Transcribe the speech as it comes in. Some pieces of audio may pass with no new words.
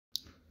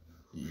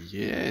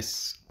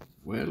Yes,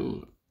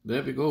 well,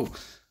 there we go.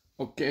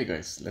 Okay,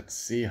 guys, let's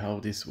see how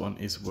this one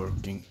is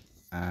working.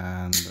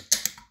 And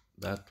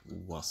that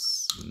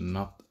was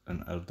not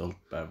an adult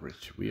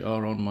beverage. We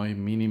are on my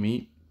mini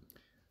me.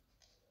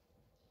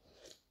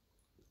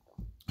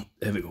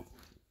 There we go.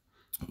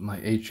 My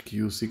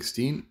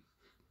HQ16.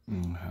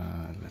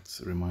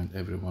 Let's remind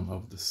everyone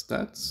of the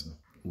stats.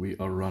 We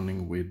are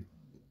running with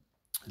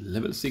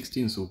level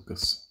 16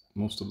 Sukas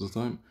most of the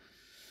time.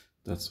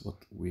 That's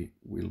what we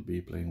will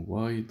be playing.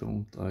 Why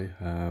don't I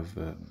have...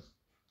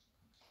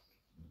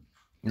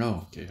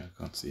 Oh, okay, I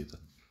can't see that.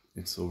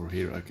 It's over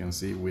here. I can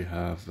see we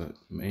have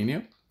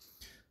Mania,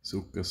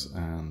 Sukas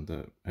and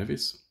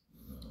Heavies.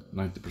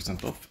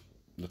 90% off.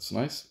 That's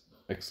nice.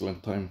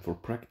 Excellent time for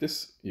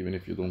practice, even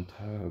if you don't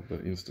have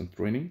instant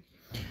training.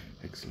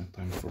 Excellent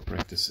time for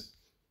practice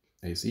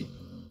AC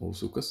or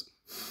Sukas.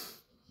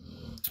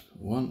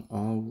 1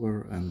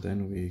 hour and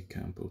then we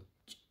can put...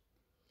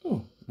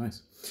 Oh,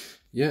 nice.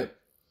 Yeah,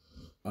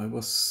 I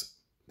was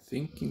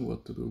thinking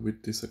what to do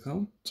with this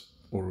account,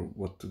 or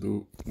what to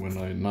do when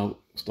I now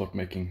start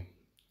making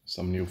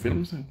some new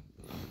films and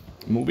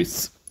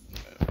movies,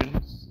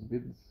 films,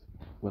 vids,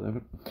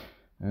 whatever.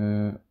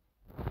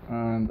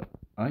 And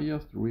I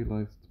just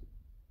realized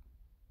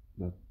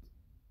that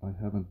I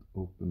haven't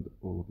opened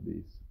all of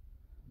these.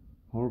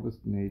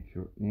 Harvest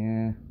Nature,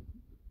 yeah,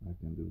 I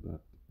can do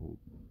that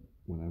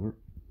whenever.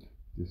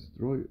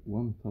 Destroy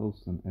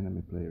 1000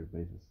 enemy player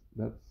bases.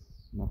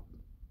 That's not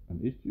an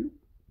issue.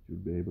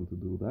 Should be able to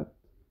do that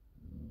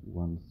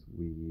once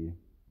we...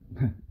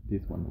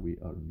 this one we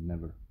are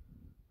never.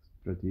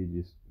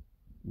 Strategist,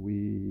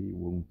 we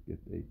won't get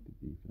 80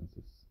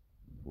 defenses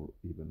for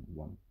even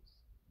one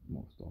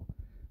more star.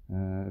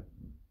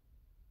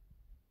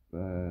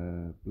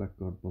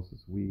 Blackguard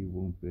bosses, we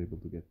won't be able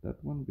to get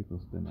that one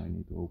because then I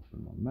need to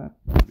open my map.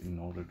 In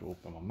order to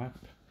open my map,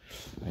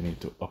 I need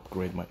to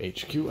upgrade my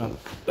HQ, and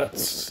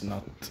that's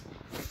not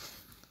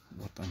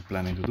what I'm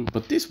planning to do.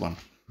 But this one,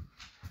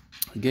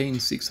 gain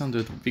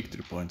 600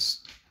 victory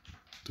points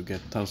to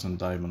get 1000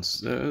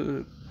 diamonds.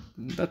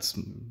 That's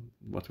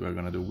what we are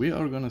gonna do. We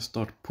are gonna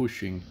start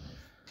pushing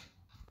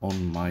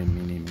on my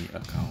mini-me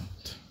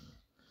account.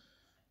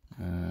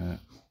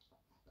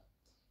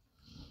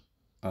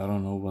 I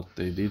don't know what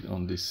they did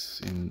on this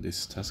in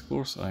this task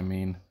force. I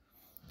mean,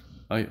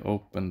 I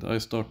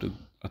started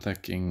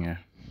attacking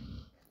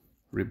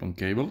Ribbon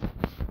Cable.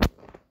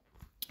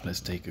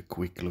 Let's take a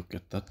quick look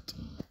at that.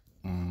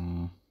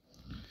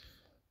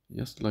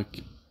 Just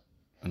like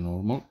a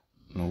normal.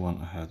 No one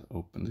had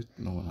opened it,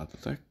 no one had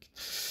attacked.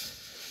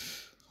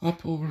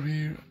 Up over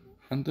here,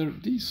 and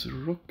these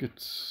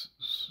rockets,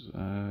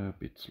 a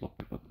bit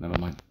sloppy, but never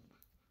mind.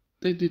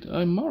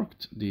 I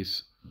marked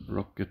these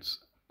rockets,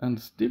 and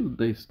still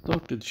they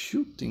started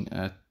shooting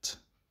at...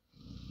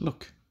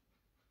 Look.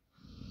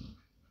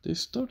 They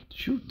started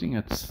shooting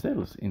at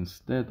cells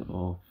instead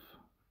of...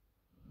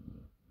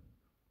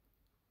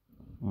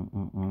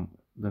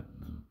 that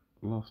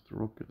last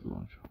rocket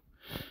launcher.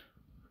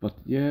 But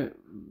yeah,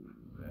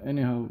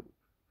 anyhow,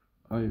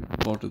 I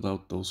bartered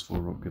out those 4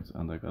 rockets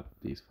and I got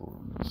these 4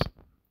 rockets.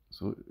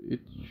 So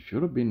it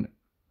should have been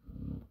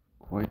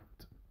quite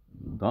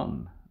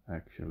done,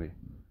 actually.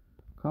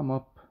 Come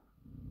up,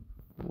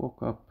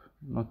 walk up,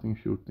 nothing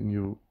shooting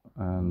you,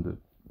 and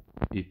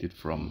eat it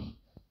from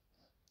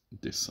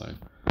this side.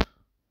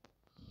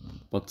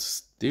 But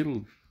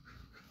still,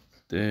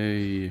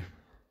 they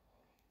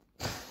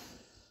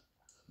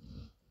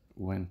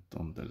went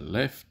on the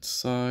left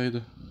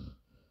side.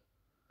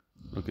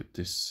 Look at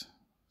this.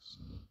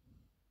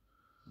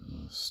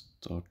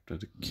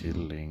 Started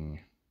killing...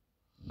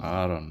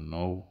 I don't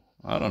know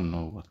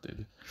what they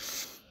did.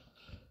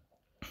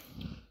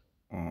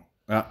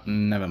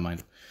 Never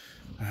mind.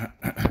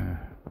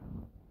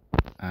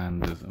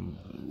 And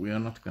we are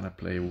not gonna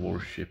play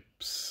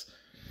warships.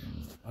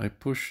 I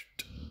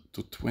pushed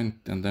to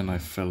 20 and then I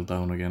fell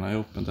down again. I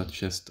opened that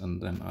chest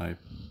and then I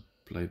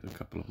played a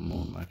couple of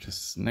more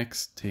matches.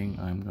 Next thing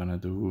I'm gonna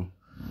do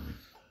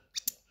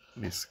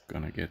is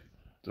gonna get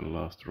the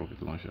last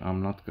rocket launcher.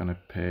 I'm not gonna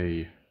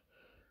pay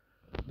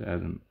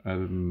the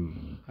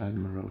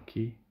Admiral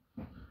Key.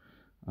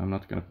 I'm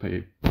not gonna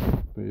pay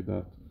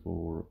that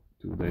for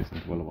 2 days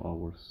and 12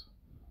 hours.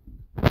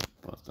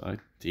 But I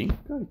think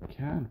I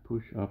can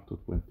push up to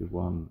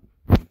 21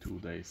 in 2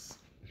 days.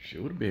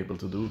 Should be able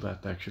to do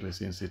that actually,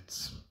 since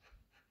it's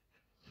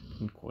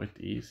quite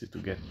easy to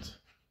get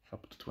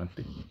up to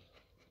 20.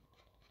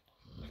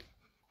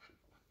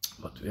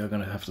 But we are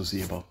gonna have to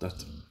see about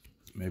that.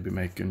 Maybe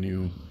make a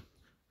new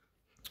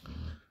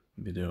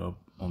video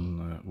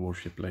on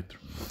warship later.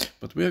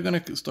 But we are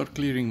gonna start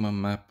clearing my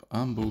map.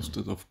 I'm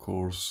boosted, of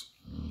course,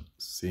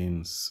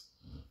 since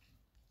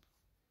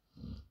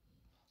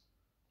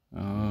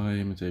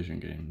imitation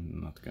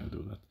game, not gonna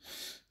do that.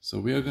 So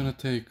we are gonna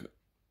take,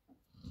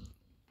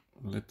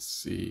 let's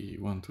see,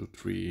 1, 2,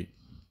 3,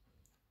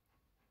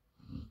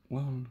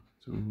 1,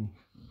 2,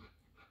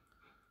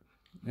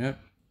 yep.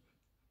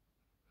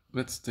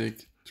 Let's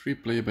take 3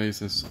 player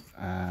bases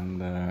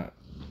and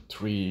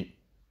 3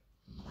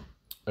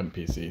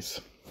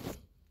 NPCs.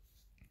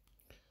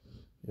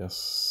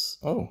 Yes.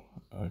 Oh,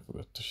 I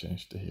forgot to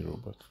change the hero,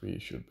 but we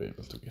should be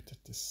able to get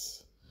it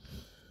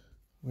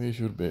We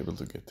should be able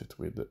to get it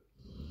with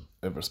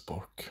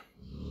Everspark.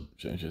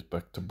 Change it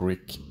back to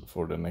brick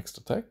for the next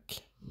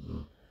attack.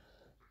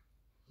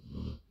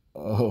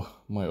 Oh,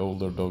 my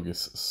older dog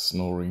is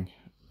snoring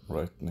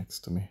right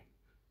next to me.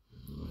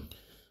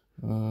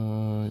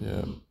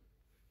 Yeah.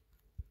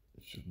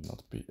 Should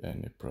not be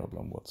any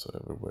problem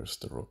whatsoever. Where's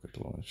the rocket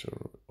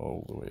launcher?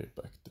 All the way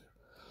back there.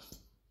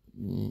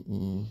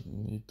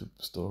 Need to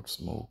start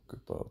smoke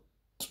about...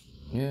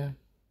 Yeah.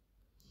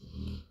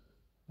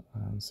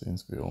 And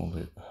since we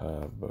only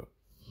have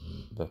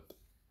that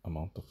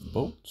amount of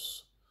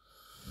boats,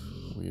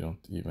 we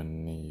don't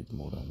even need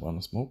more than one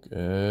smoke.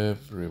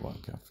 Everyone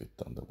can fit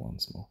under one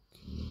smoke.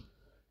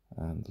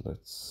 And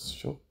let's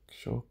shock.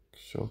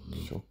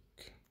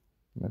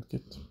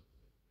 Medkit.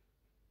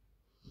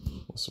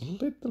 Was a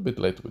little bit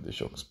late with the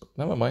shocks, but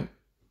never mind.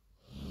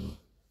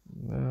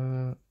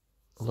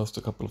 Lost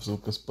a couple of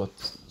Zukas, but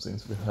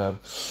since we have...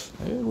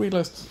 I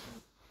realized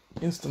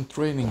instant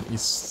training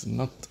is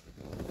not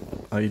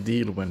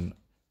ideal when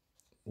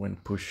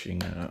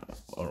pushing,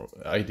 or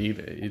ideal,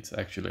 it's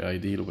actually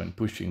ideal when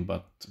pushing,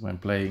 but when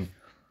playing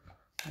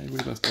I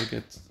realized I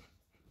get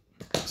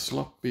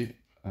sloppy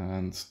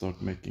and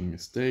start making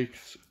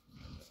mistakes,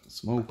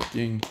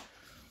 smoking,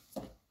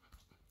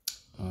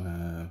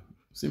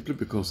 simply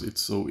because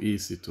it's so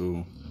easy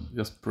to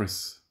just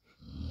press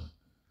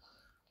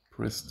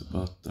the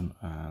button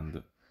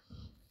and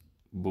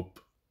boop,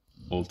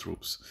 all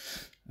troops.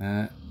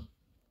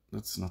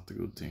 That's not a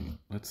good thing.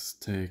 Let's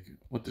take,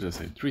 what did I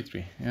say,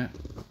 3-3, yeah.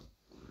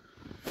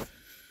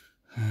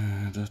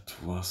 That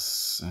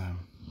was,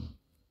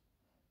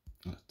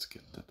 let's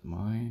get that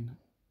mine.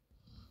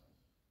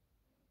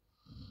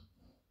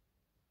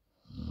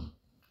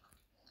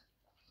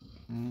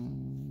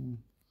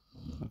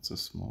 That's a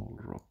small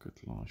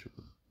rocket launcher,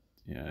 but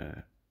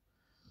yeah,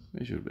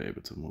 we should be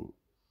able to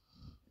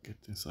get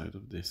inside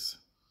of this.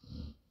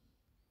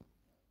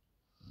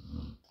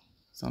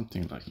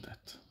 Something like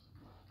that.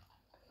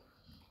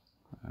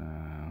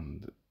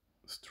 And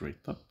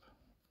straight up.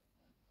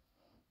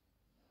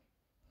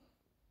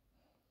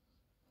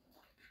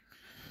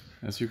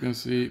 As you can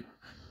see,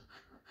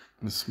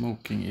 the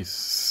smoking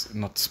is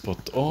not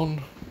spot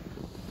on,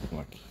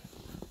 like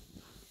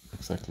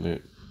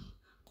exactly.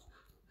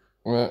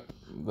 Well,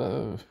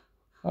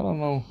 I don't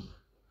know.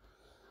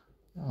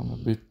 I'm a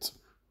bit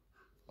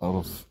out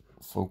of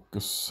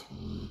focus,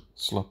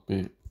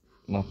 sloppy,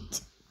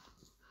 not.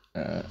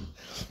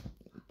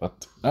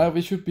 But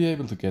we should be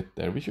able to get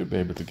there. We should be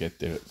able to get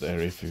there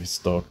if we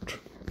start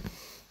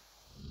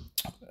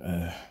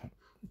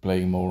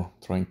playing more,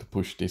 trying to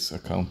push this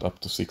account up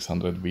to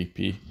 600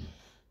 VP.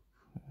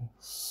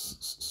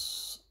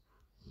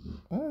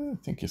 I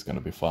think it's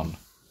gonna be fun.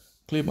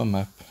 Cleveland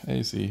map,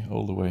 AC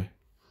all the way.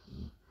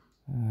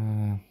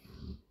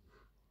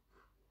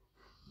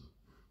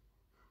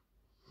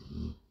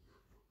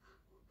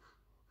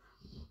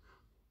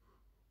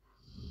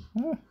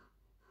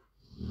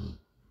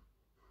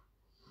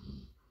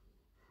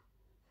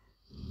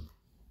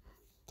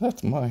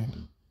 That's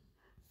mine.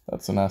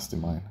 That's a nasty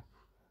mine.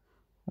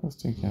 I was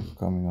thinking of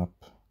coming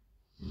up.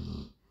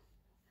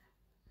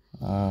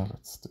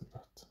 Let's do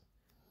that.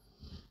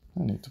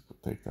 I need to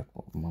take that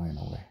mine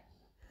away.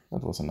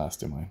 That was a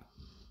nasty mine.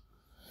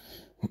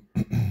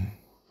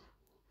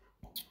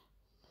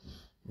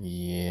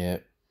 Yeah.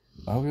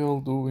 How are we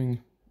all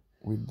doing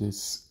with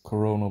this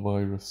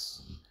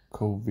coronavirus,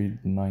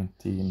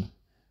 COVID-19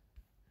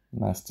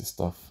 nasty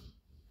stuff,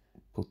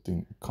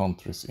 putting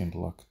countries in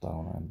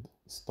lockdown and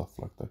stuff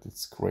like that?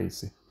 It's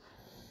crazy.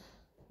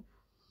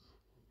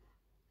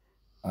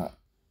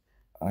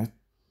 I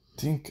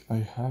think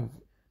I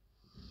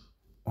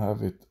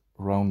have it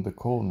round the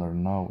corner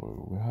now.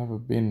 We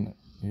have been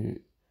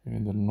here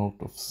in the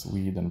north of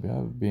Sweden. We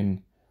have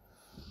been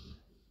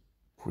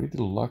pretty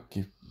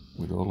lucky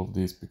with all of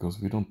this because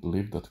we don't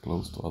live that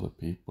close to other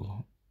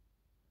people.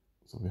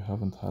 So we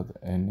haven't had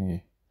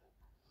any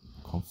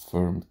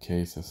confirmed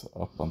cases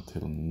up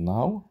until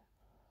now.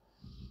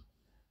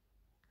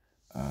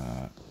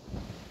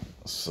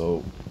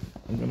 So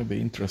it's gonna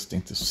be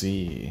interesting to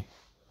see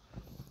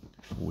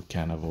if we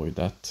can avoid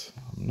that.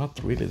 I'm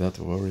not really that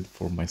worried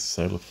for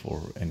myself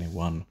or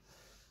anyone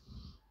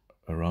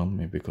around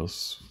me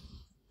because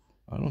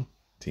I don't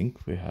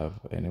think we have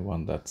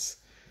anyone that's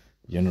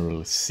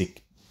generally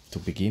sick to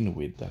begin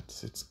with.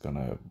 That it's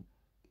gonna...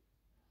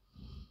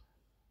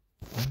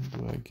 When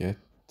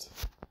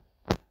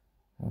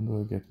do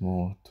I get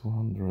more?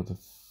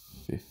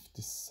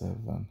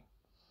 257.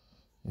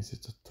 Is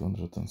it a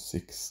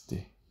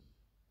 260?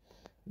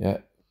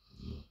 Yeah,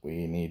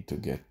 we need to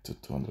get to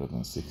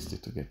 260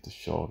 to get the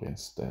shard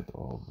instead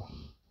of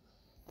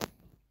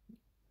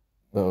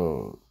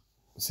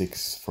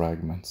 6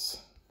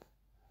 fragments.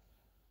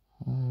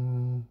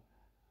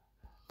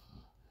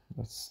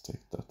 Let's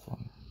take that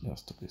one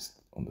just to be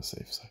on the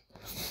safe side.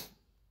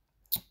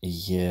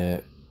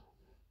 Yeah,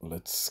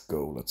 let's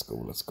go.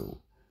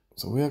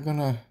 So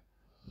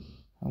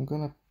I'm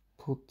gonna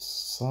put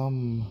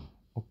some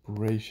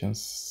operation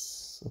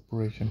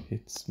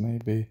hits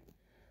maybe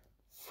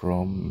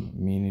from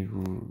mini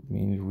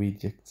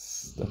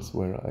rejects. That's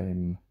where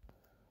I'm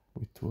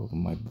with two of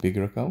my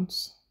bigger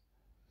accounts,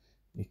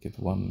 Icket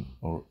 1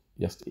 or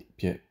just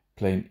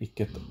plain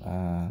Icket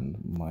and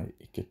my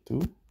Icket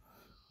 2.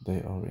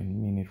 They are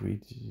in mini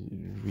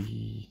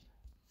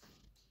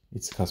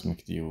it's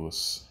Cosmic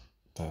Duos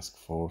Task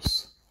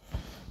Force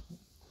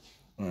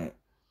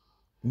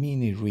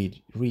mini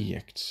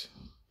rejects.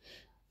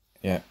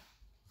 Yeah,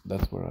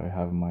 that's where I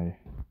have my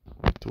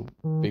two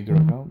bigger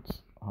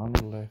accounts.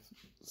 Hannah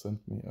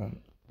sent me a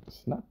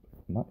snap.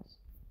 Nice.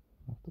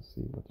 Have to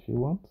see what she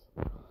wants.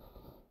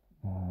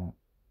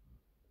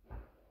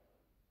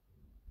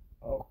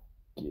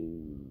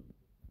 Okay.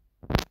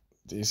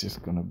 This is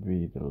gonna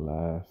be the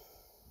last.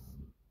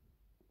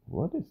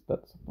 What is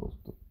that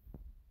supposed to?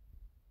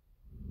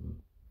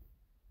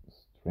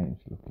 Strange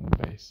looking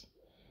base.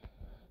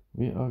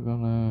 We are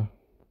gonna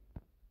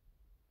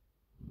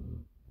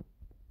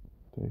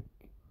take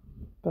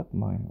that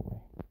mine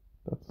away.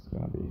 That's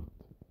gonna be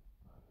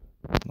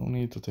it. No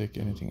need to take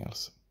anything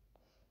else.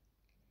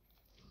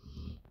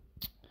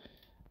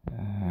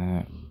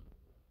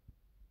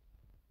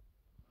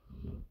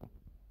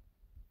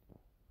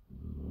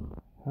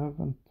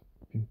 Haven't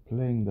been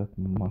playing that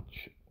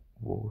much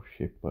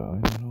Warship. I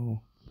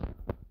know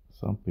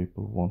some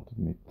people wanted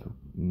me to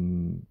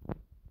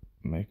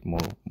make more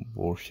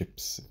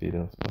Warships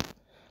videos, but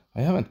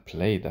I haven't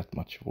played that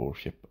much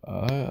Warship.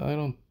 I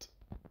don't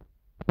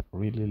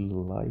really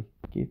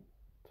like it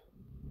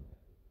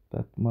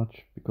that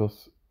much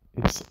because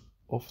it's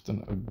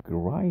often a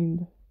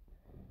grind.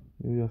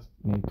 You just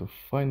need to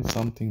find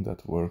something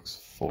that works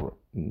for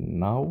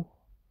now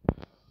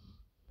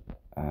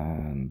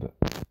and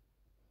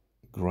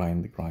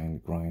grind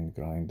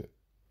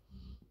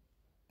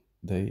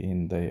day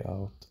in, day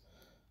out.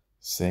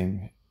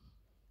 Same.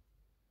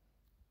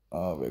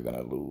 We're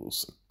gonna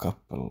lose a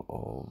couple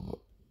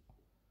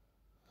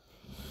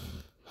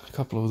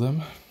of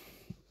them.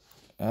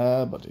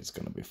 But it's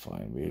gonna be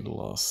fine. We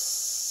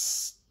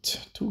lost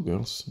two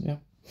girls.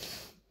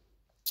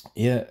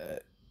 Yeah.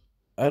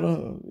 I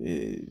don't.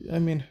 I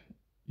mean,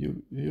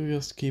 you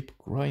just keep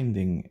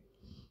grinding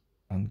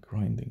and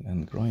grinding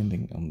and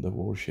grinding on the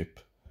Warship.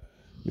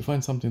 You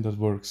find something that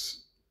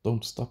works.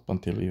 Don't stop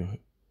until you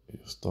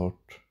start.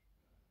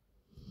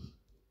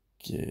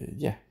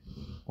 Yeah,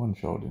 one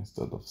shard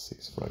instead of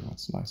 6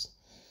 fragments. Nice.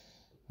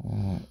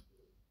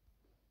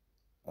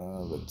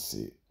 Let's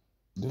see.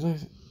 Did I?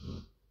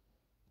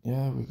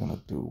 Yeah, we're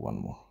gonna do one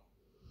more.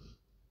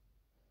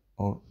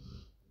 Or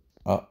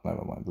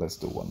never mind. Let's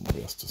do one more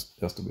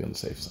just to be on the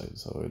safe side,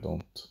 so I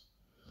don't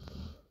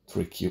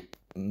trick you.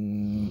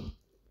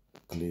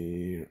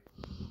 Clear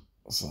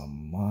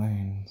some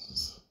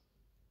mines.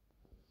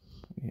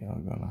 We are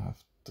gonna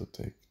have to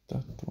take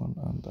that one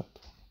and that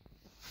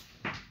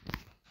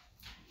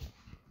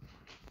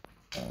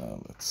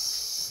one. Let's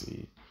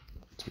see.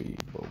 3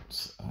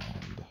 boats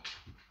and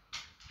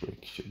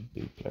brick should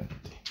be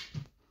plenty.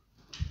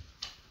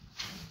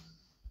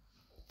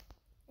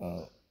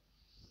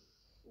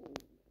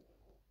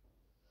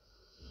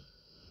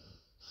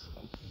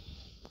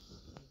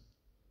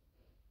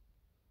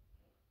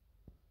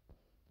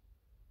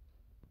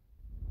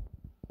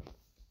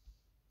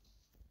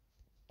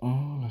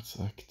 Let's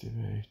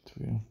activate.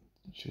 We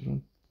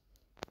shouldn't.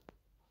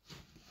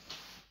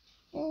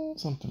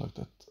 Something like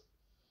that.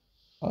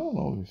 I don't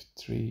know if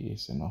 3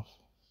 is enough.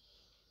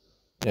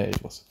 Yeah,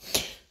 it was.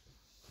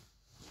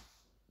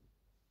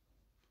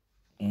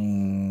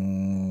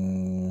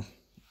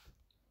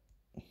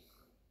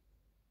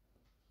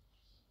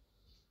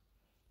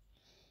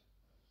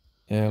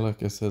 Yeah,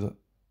 like I said,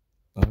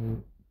 I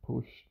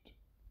pushed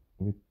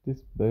with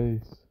this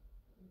base,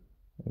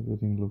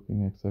 everything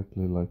looking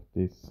exactly like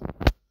this,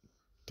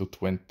 to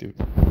 20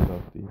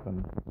 without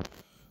even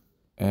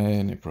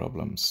any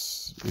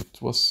problems.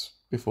 It was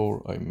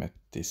before I met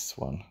this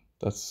one.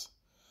 That's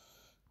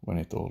when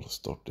it all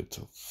started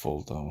to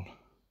fall down.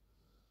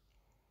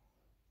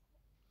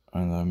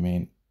 And I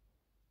mean,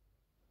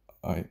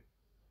 I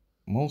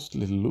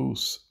mostly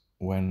lose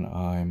when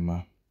I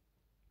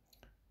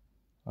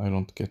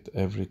don't get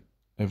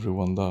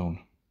everyone down.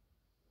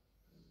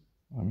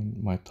 I mean,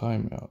 my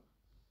time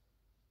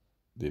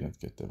didn't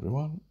get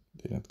everyone,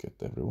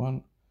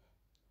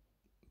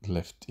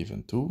 left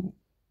even 2,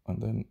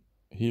 and then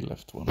he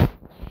left 1.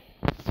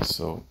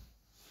 So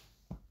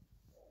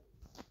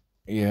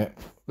yeah,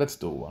 let's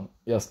do one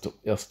just to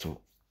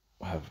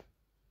have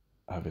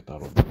it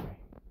out of the way.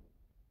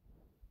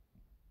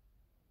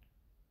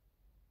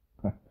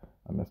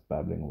 I'm just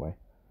babbling away,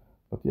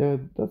 but yeah,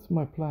 that's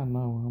my plan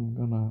now. I'm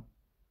gonna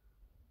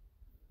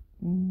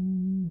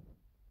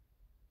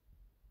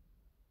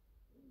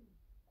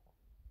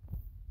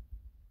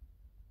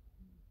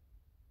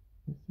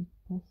is it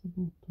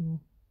possible to?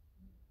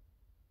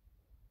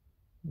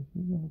 Is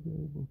he gonna be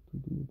able to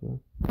do that?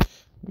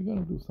 We're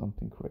gonna do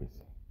something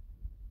crazy.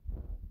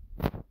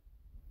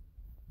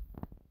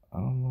 I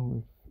don't know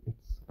if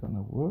it's gonna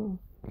work,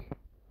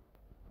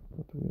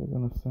 but we are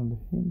gonna send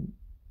him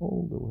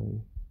all the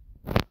way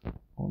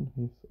on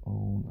his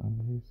own,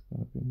 and he's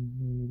gonna be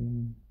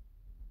needing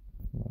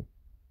like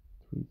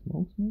 3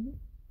 smokes maybe.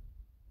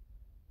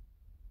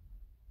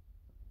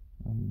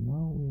 And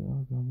now we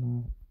are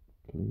gonna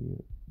clear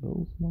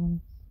those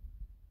ones.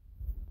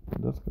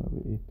 That's gonna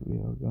be it. We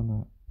are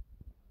gonna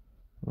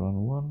run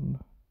one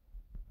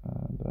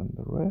and then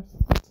the rest.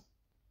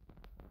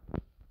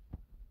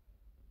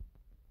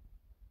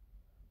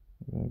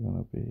 We're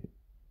gonna be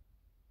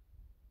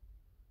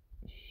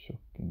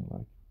shocking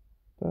like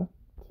that.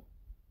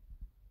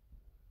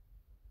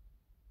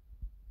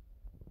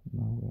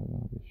 Now we're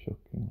gonna be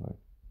shocking like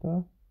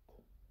that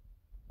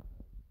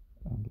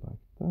and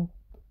like that,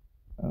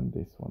 and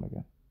this one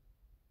again.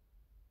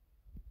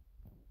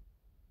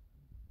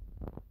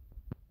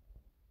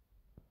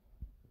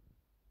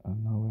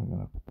 And now we're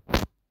gonna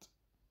put,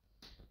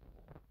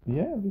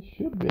 yeah, we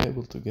should be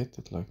able to get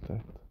it like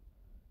that.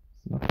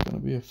 It's not gonna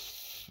be a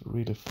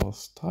really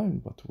fast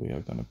time, but we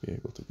are gonna be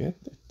able to get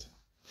it.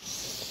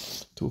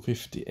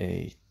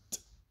 258.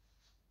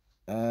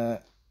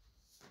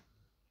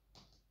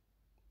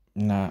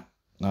 Nah,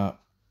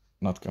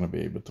 not gonna be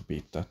able to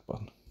beat that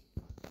one.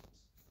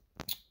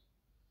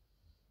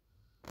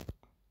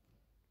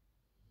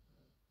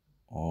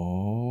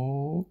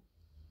 Oh,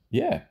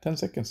 yeah, 10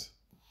 seconds.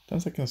 10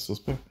 seconds to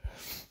spare.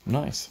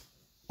 Nice.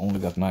 Only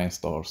got 9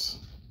 stars.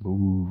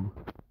 Boo.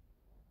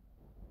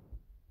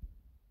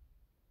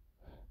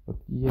 But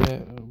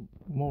yeah,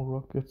 more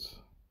rockets.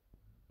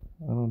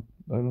 I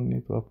don't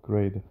need to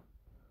upgrade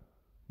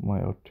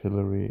my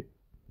artillery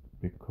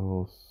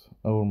because,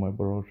 or my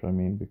barrage I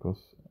mean,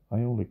 because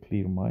I only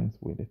clear mines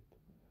with it.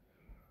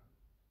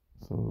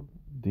 So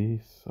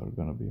these are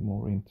gonna be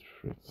more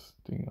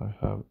interesting.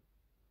 I have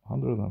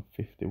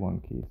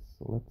 151 keys,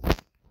 so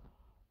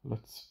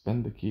let's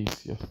spend the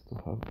keys just to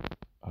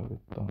have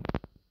it done.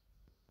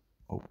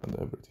 Opened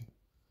everything.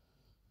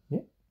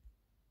 Yeah.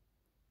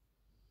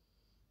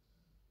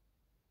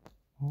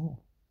 Oh,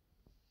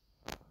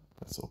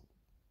 that's all.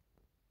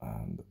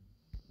 And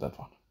that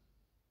one.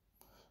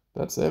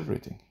 That's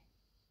everything.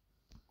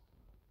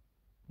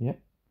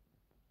 Yep.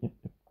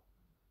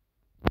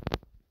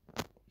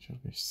 Should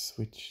we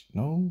switch?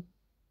 No.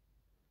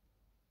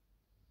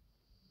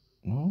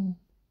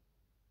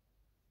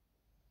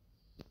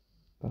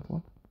 That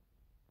one.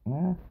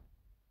 Yeah.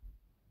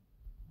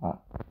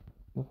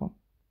 That one.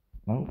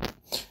 No.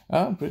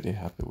 I'm pretty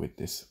happy with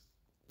this.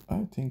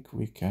 I think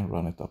we can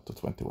run it up to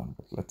 21,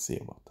 but let's see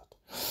about that.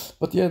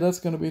 But yeah, that's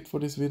gonna be it for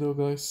this video,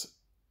 guys.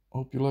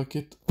 Hope you like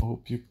it.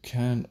 Hope you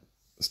can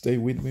stay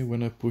with me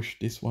when I push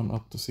this one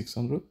up to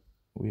 600.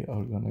 We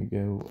are gonna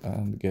go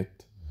and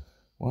get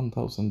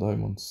 1000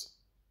 diamonds.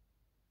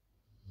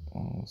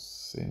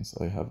 Since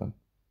I haven't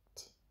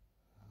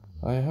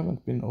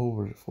been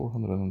over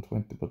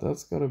 420, but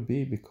that's gotta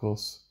be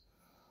because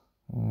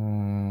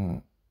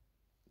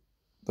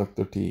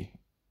Dr. T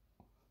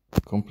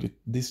complete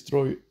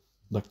destroy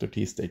Dr.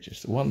 T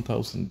stages,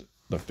 1000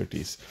 Dr.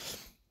 T's.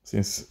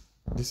 Since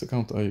this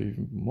account I've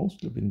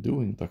mostly been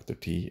doing Dr.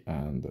 T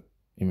and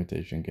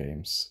imitation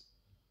games,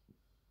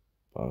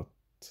 but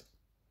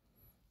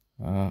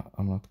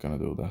I'm not gonna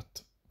do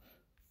that.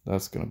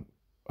 That's gonna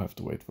have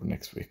to wait for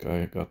next week.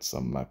 I got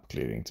some map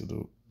clearing to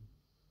do,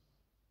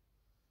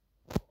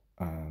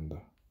 and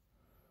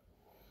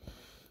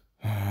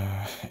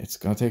it's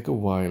gonna take a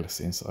while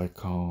since I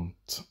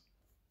can't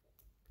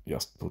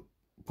just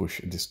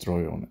push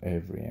destroy on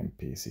every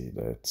NPC.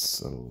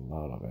 That's a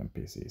lot of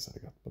NPCs I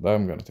got, but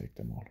I'm gonna take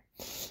them all.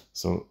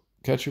 So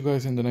catch you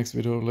guys in the next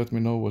video. Let me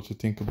know what you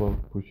think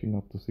about pushing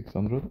up to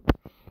 600.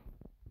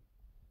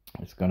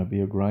 It's gonna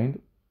be a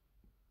grind,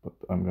 but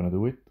I'm gonna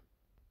do it.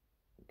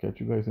 Catch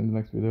you guys in the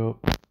next video.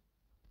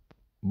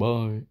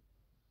 Bye.